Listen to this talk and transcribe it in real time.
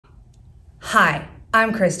Hi,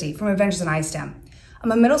 I'm Christy from Adventures in ISTEM.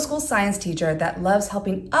 I'm a middle school science teacher that loves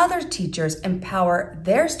helping other teachers empower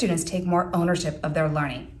their students take more ownership of their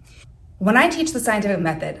learning. When I teach the scientific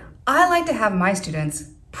method, I like to have my students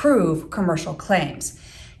prove commercial claims.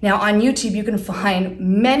 Now on YouTube, you can find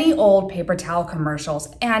many old paper towel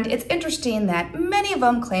commercials, and it's interesting that many of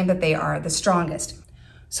them claim that they are the strongest.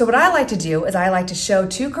 So what I like to do is I like to show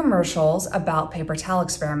 2 commercials about paper towel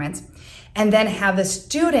experiments and then have the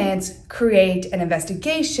students create an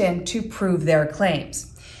investigation to prove their claims.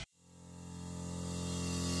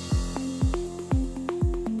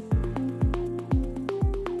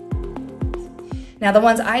 Now the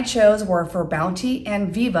ones I chose were for Bounty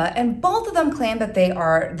and Viva, and both of them claim that they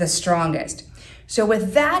are the strongest. So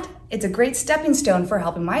with that, it's a great stepping stone for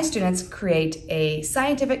helping my students create a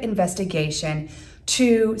scientific investigation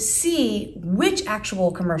to see which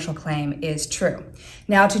actual commercial claim is true.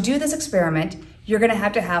 Now to do this experiment, you're gonna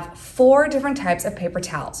have 4 different types of paper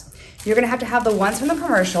towels. You're gonna have the ones from the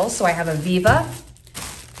commercials, so I have a Viva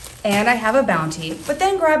and I have a Bounty, but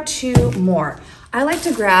then grab 2 more. I like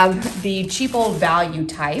to grab the cheap old value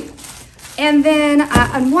type, and then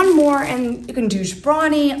and one more, and you can choose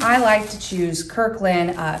Brawny. I like to choose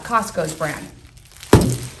Kirkland, Costco's brand.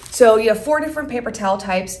 So you have 4 different paper towel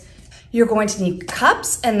types. You're going to need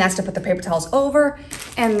cups, and that's to put the paper towels over,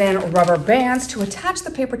 and then rubber bands to attach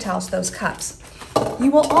the paper towels to those cups.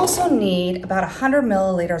 You will also need about 100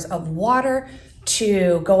 milliliters of water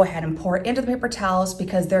to go ahead and pour into the paper towels,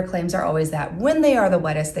 because their claims are always that when they are the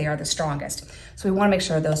wettest, they are the strongest. So we want to make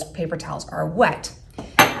sure those paper towels are wet.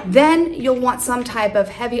 Then you'll want some type of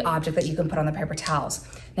heavy object that you can put on the paper towels.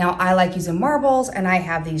 Now I like using marbles, and I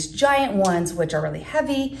have these giant ones which are really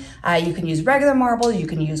heavy. You can use regular marble, you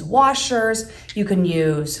can use washers, you can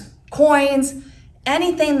use coins,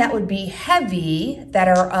 anything that would be heavy that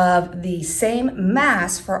are of the same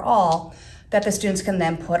mass for all, that the students can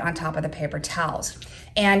then put on top of the paper towels.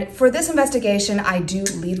 And for this investigation, I do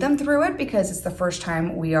lead them through it because it's the first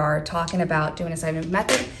time we are talking about doing a scientific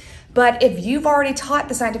method. But if you've already taught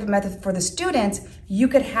the scientific method for the students, you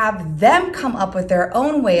could have them come up with their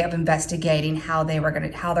own way of investigating how they're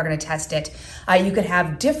gonna test it. You could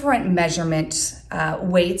have different measurement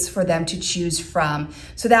weights for them to choose from.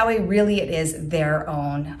 So that way, really, it is their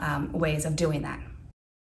own ways of doing that.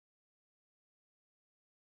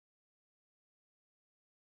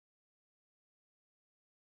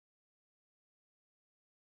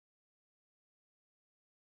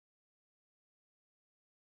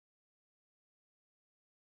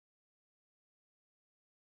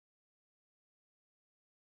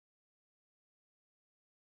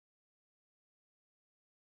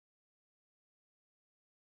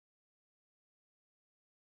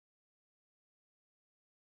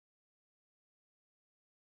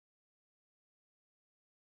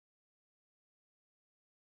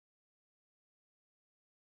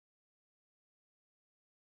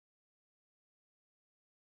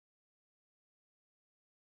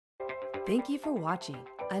 Thank you for watching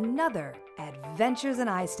another Adventures in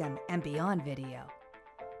ISTEM and Beyond video.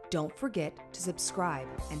 Don't forget to subscribe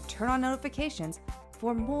and turn on notifications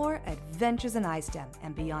for more Adventures in ISTEM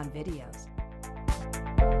and Beyond videos.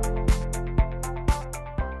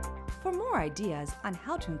 For more ideas on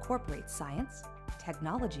how to incorporate science,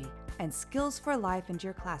 technology, and skills for life into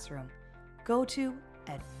your classroom, go to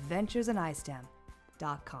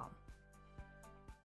adventuresinistem.com.